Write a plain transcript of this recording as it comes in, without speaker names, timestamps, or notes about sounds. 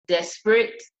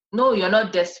desperate. No, you're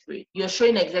not desperate. You're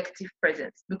showing executive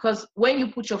presence, because when you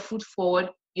put your foot forward,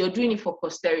 you're doing it for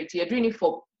posterity. You're doing it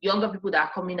for younger people that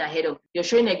are coming ahead of you. You're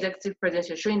showing executive presence.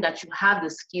 You're showing that you have the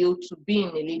skill to be in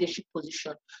a leadership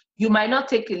position. You might not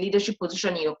take a leadership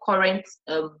position in your current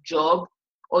job,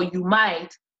 or you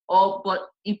might, but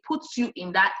it puts you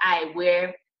in that eye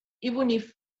where even if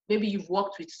maybe you've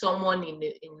worked with someone in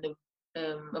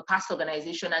a past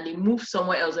organization and they move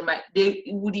somewhere else, they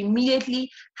would immediately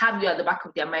have you at the back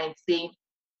of their mind saying,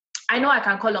 I know I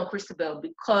can call on Christabel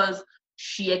because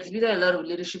she exhibited a lot of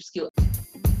leadership skill.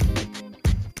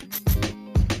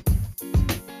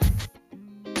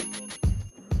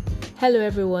 Hello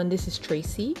everyone, this is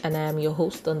Tracy and I am your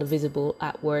host on the Visible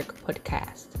at Work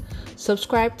podcast.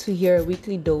 Subscribe to hear a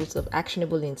weekly dose of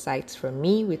actionable insights from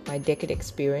me with my decade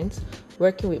experience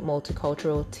working with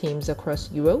multicultural teams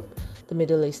across Europe, the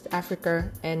Middle East,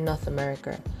 Africa, and North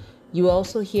America. You will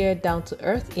also hear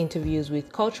down-to-earth interviews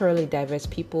with culturally diverse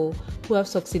people who have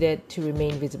succeeded to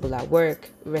remain visible at work,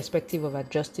 irrespective of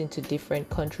adjusting to different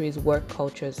countries' work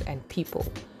cultures and people.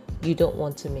 You don't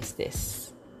want to miss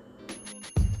this.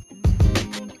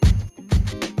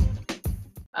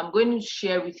 I'm going to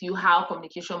share with you how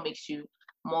communication makes you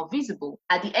more visible.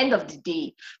 At the end of the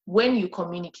day, when you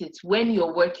communicate, when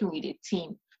you're working with a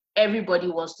team, everybody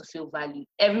wants to feel valued.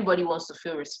 Everybody wants to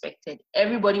feel respected.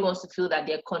 Everybody wants to feel that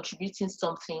they're contributing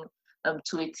something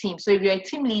to a team. So if you're a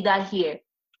team leader here,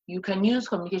 you can use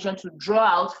communication to draw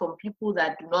out from people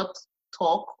that do not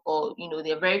talk, or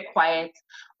they're very quiet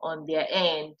on their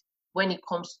end when it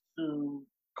comes to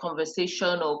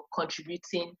conversation or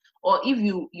contributing. Or if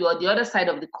you're the other side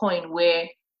of the coin where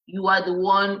you are the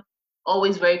one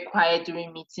always very quiet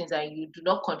during meetings and you do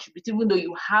not contribute, even though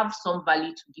you have some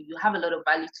value to give, you have a lot of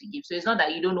value to give. So it's not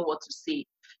that you don't know what to say,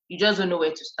 you just don't know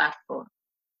where to start from.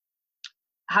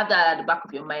 Have that at the back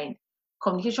of your mind.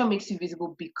 Communication makes you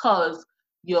visible because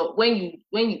when you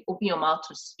open your mouth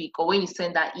to speak, or when you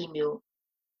send that email,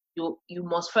 you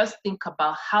must first think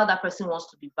about how that person wants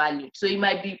to be valued. So you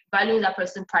might be valuing that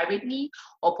person privately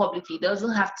or publicly. It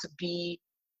doesn't have to be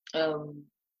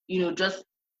just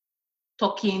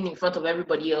talking in front of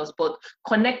everybody else, but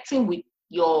connecting with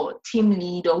your team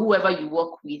lead or whoever you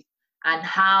work with, and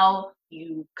how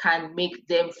you can make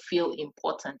them feel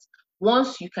important.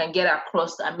 Once you can get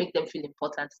across and make them feel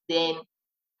important, then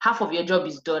half of your job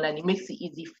is done and it makes it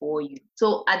easy for you.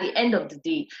 So at the end of the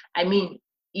day,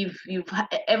 if you've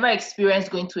ever experienced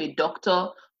going to a doctor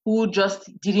who just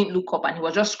didn't look up and he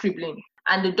was just scribbling,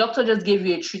 and the doctor just gave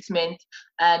you a treatment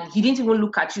and he didn't even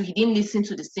look at you, he didn't listen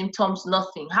to the symptoms,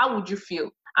 nothing, how would you feel?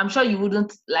 I'm sure you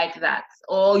wouldn't like that,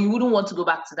 or you wouldn't want to go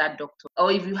back to that doctor.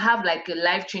 Or if you have like a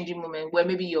life-changing moment where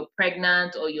maybe you're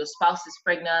pregnant or your spouse is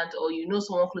pregnant, or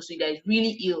someone close to you that is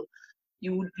really ill,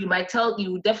 you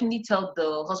would definitely tell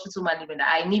the hospital management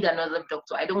that I need another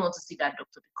doctor. I don't want to see that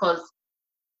doctor, because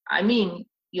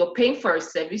you're paying for a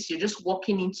service, you're just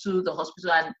walking into the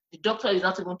hospital and the doctor is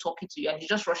not even talking to you and he's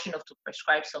just rushing off to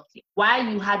prescribe something. Why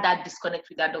you had that disconnect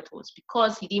with that doctor was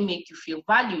because he didn't make you feel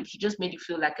valued. He just made you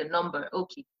feel like a number.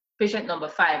 Okay, patient number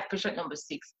 5, patient number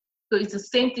 6. So it's the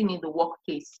same thing in the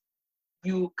workplace.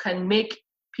 You can make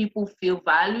people feel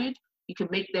valued. You can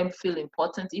make them feel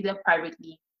important, either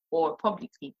privately or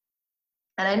publicly.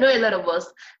 And I know a lot of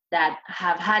us that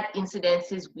have had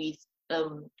incidences with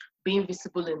being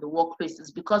visible in the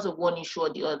workplaces because of one issue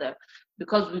or the other,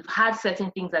 because we've had certain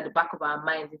things at the back of our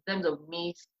minds in terms of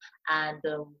myths and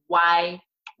why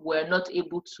we're not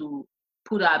able to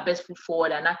put our best foot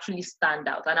forward and actually stand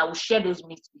out. And I will share those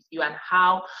myths with you and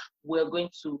how we're going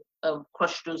to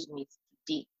crush those myths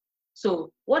today. So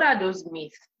what are those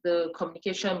myths, the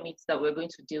communication myths that we're going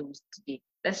to deal with today?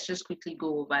 Let's just quickly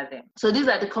go over them. So these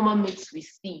are the common myths we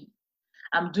see.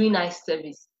 I'm doing nice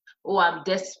service. Oh, I'm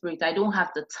desperate. I don't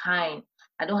have the time.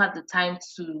 I don't have the time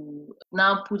to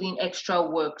now put in extra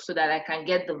work so that I can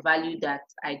get the value that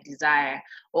I desire.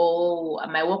 Oh,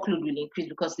 my workload will increase,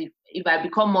 because if I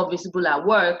become more visible at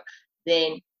work,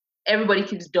 then everybody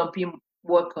keeps dumping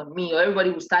work on me, or everybody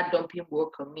will start dumping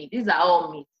work on me. These are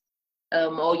all myths.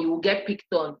 Or you will get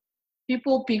picked on.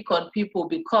 People pick on people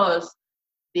because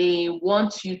they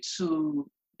want you to,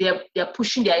 they're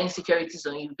pushing their insecurities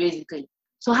on you, basically.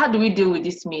 So how do we deal with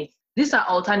this myth? These are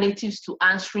alternatives to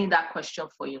answering that question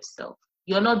for yourself.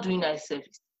 You're not doing a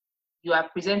service. You are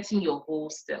presenting your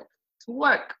whole self to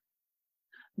work.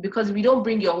 Because if you don't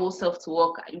bring your whole self to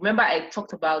work, remember I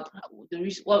talked about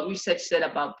what research said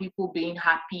about people being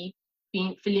happy,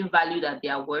 feeling valued at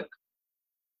their work.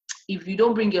 If you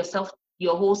don't bring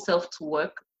your whole self to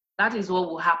work, that is what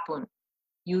will happen.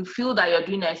 You feel that you're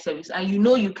doing a service and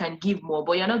you can give more,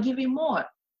 but you're not giving more.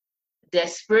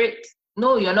 Desperate,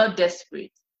 No, you're not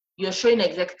desperate. You're showing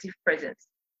executive presence.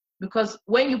 Because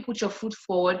when you put your foot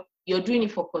forward, you're doing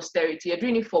it for posterity. You're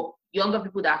doing it for younger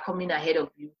people that are coming ahead of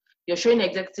you. You're showing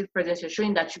executive presence. You're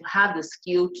showing that you have the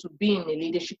skill to be in a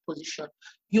leadership position.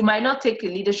 You might not take a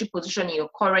leadership position in your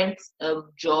current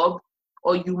job,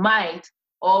 or you might,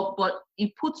 but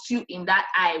it puts you in that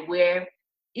eye where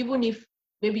even if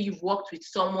maybe you've worked with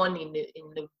someone in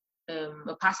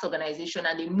a past organization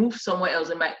and they move somewhere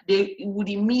else, they would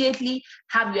immediately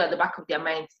have you at the back of their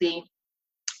mind saying,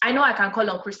 I know I can call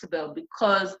on Christabel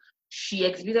because she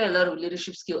exhibited a lot of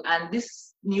leadership skill, and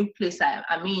this new place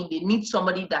I mean, they need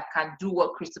somebody that can do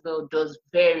what Christabel does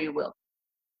very well.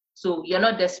 So you're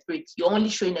not desperate. You're only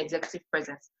showing executive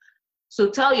presence. So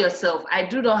tell yourself, I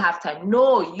do not have time.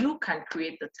 No, you can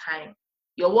create the time.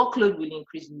 Your workload will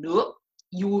increase. No,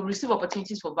 you will receive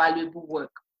opportunities for valuable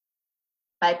work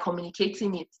by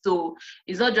communicating it. So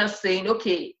it's not just saying,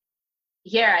 okay,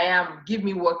 here I am, give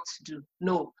me work to do.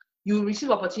 No, you receive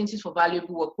opportunities for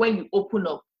valuable work when you open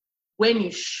up, when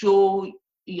you show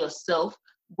yourself,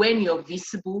 when you're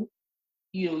visible.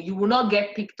 You will not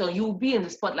get picked on. You will be in the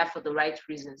spotlight for the right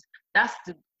reasons. That's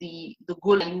the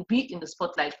goal. And you'll be in the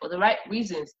spotlight for the right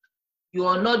reasons.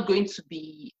 You're not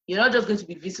just going to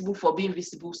be visible for being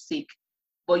visible's sake,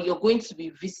 but you're going to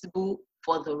be visible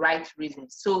for the right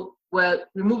reasons. So we're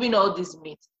removing all these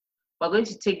myths. We're going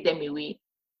to take them away.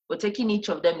 We're taking each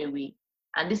of them away.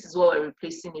 And this is what we're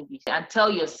replacing it with. And tell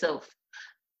yourself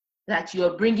that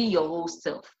you're bringing your whole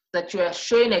self, that you are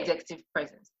showing executive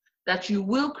presence, that you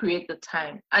will create the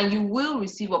time and you will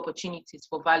receive opportunities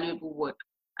for valuable work,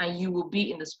 and you will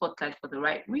be in the spotlight for the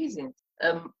right reasons.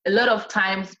 A lot of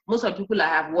times, most of the people I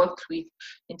have worked with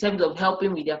in terms of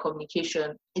helping with their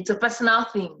communication, it's a personal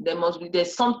thing.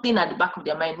 There's something at the back of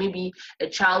their mind, maybe a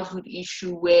childhood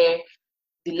issue where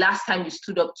the last time you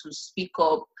stood up to speak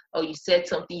up or you said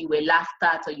something, you were laughed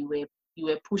at or you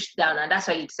were pushed down, and that's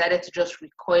why you decided to just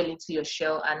recoil into your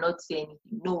shell and not say anything.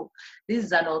 No, this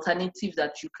is an alternative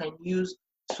that you can use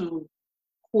to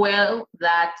quell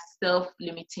that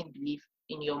self-limiting belief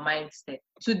in your mindset.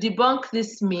 To debunk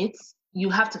these myths, you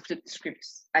have to flip the script.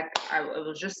 Like I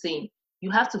was just saying,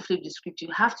 you have to flip the script. You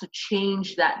have to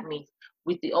change that myth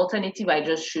with the alternative I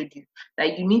just showed you.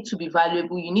 That you need to be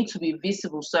valuable, you need to be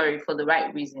visible, for the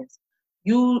right reasons.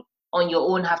 You on your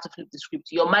own have to flip the script.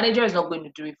 Your manager is not going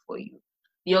to do it for you.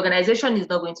 The organization is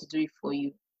not going to do it for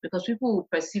you because people will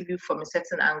perceive you from a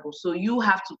certain angle. So you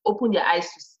have to open your eyes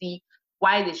to see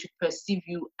why they should perceive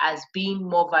you as being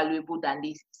more valuable than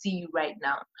they see you right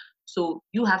now. So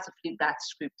you have to flip that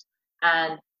script.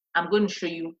 And I'm going to show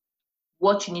you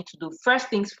what you need to do. First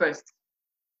things first,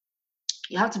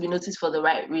 you have to be noticed for the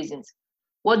right reasons.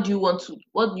 What do you want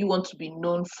to be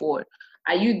known for?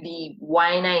 Are you the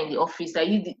whiner in the office?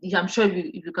 I'm sure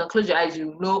if you can close your eyes,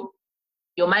 you know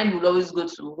your mind will always go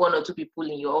to one or two people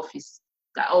in your office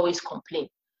that always complain.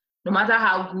 No matter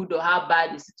how good or how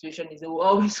bad the situation is, they will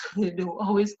always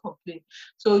complain.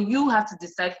 So you have to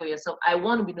decide for yourself, I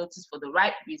want to be noticed for the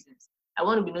right reasons. I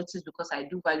want to be noticed because I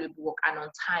do valuable work and on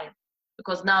time.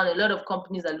 Because now a lot of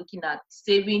companies are looking at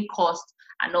saving costs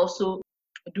and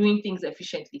doing things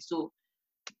efficiently. So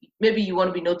maybe you want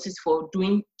to be noticed for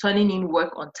turning in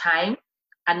work on time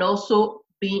and also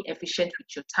being efficient with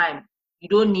your time. You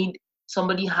don't need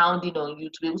somebody hounding on you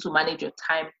to be able to manage your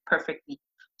time perfectly.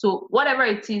 So whatever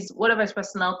it is, whatever is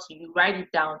personal to you, write it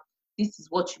down. This is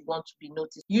what you want to be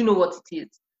noticed. You know what it is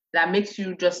that makes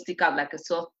you just stick out like a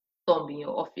sore thumb in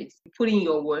your office. You put in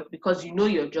your work because you know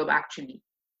your job actually.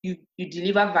 You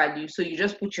deliver value, so you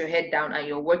just put your head down and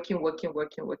you're working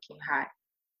hard.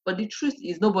 But the truth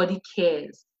is nobody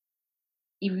cares.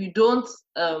 If you don't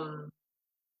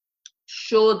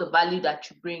show the value that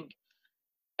you bring,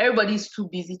 everybody's too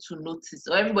busy to notice,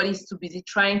 or everybody's too busy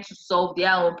trying to solve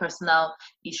their own personal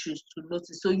issues to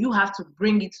notice. So you have to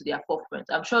bring it to their forefront.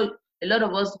 I'm sure a lot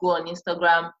of us go on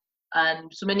Instagram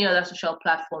and so many other social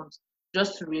platforms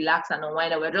just to relax and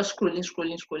unwind, and we're just scrolling.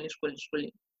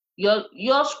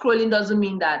 Your scrolling doesn't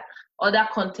mean that other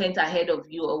content ahead of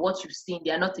you or what you've seen,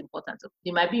 they are not important.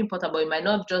 They might be important, but it might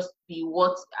not just be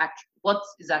what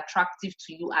is attractive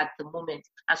to you at the moment.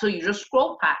 And so you just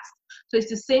scroll past. So it's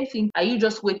the same thing. Are you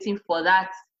just waiting for that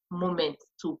moment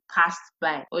to pass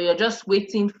by, or you're just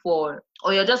waiting for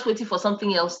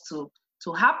something else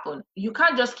to happen? You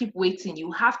can't just keep waiting.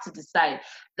 You have to decide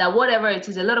that whatever it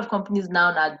is. A lot of companies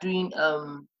now are doing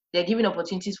they're giving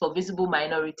opportunities for visible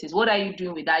minorities. What are you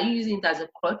doing with that? Are you using it as a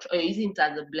crutch or are you using it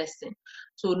as a blessing?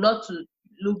 So not to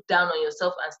look down on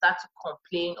yourself and start to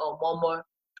complain or murmur,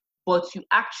 but you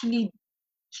actually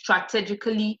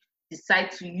strategically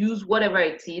decide to use whatever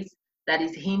it is that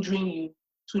is hindering you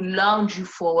to launch you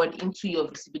forward into your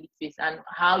visibility phase and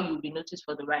how you'll be noticed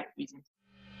for the right reasons.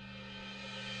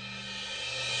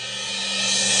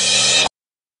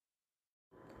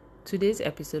 Today's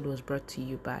episode was brought to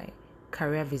you by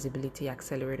Career Visibility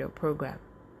Accelerator Program.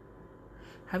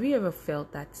 Have you ever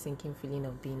felt that sinking feeling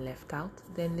of being left out?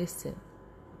 Then listen.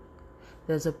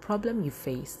 There's a problem you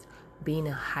face being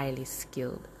a highly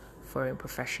skilled foreign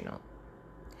professional.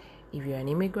 If you're an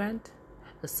immigrant,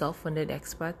 a self-funded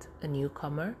expert, a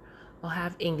newcomer, or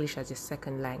have English as your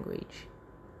second language,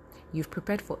 you've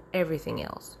prepared for everything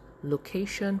else: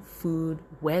 location, food,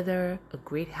 weather, a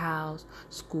great house,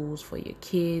 schools for your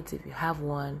kids if you have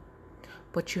one,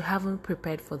 but you haven't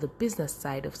prepared for the business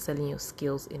side of selling your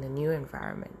skills in a new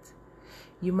environment.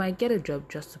 You might get a job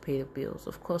just to pay the bills.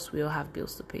 Of course, we all have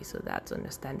bills to pay, so that's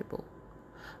understandable.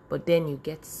 But then you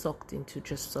get sucked into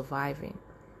just surviving.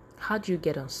 How do you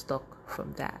get unstuck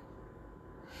from that?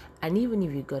 And even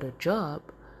if you got a job,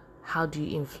 how do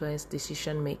you influence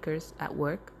decision makers at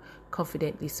work,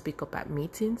 confidently speak up at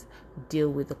meetings, deal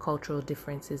with the cultural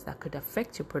differences that could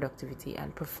affect your productivity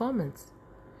and performance?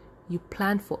 You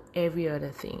plan for every other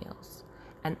thing else,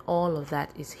 and all of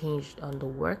that is hinged on the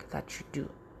work that you do.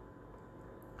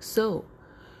 So,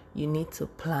 you need to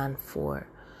plan for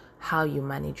how you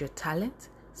manage your talent,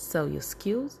 sell your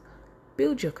skills,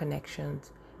 build your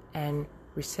connections, and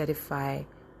recertify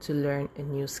to learn a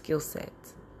new skill set.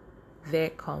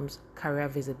 There comes Career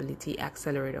Visibility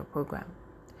Accelerator Program.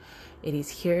 It is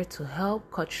here to help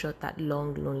cut short that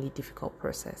long, lonely, difficult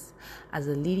process as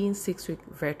a leading 6-week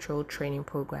virtual training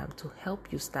program to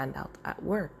help you stand out at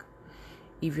work.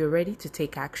 If you're ready to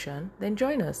take action, then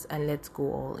join us and let's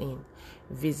go all in.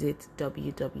 Visit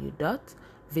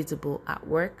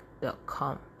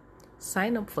www.visibleatwork.com.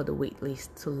 Sign up for the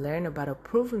waitlist to learn about a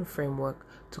proven framework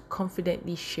to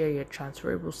confidently share your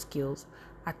transferable skills,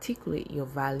 articulate your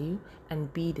value,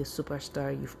 and be the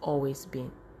superstar you've always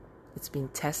been. It's been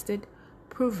tested,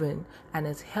 proven, and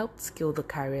has helped scale the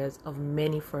careers of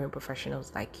many foreign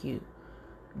professionals like you.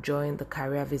 Join the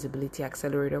Career Visibility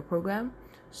Accelerator Program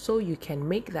so you can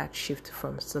make that shift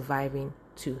from surviving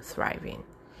to thriving.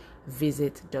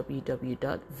 Visit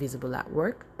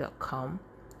www.visibleatwork.com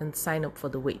and sign up for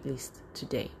the waitlist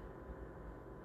today.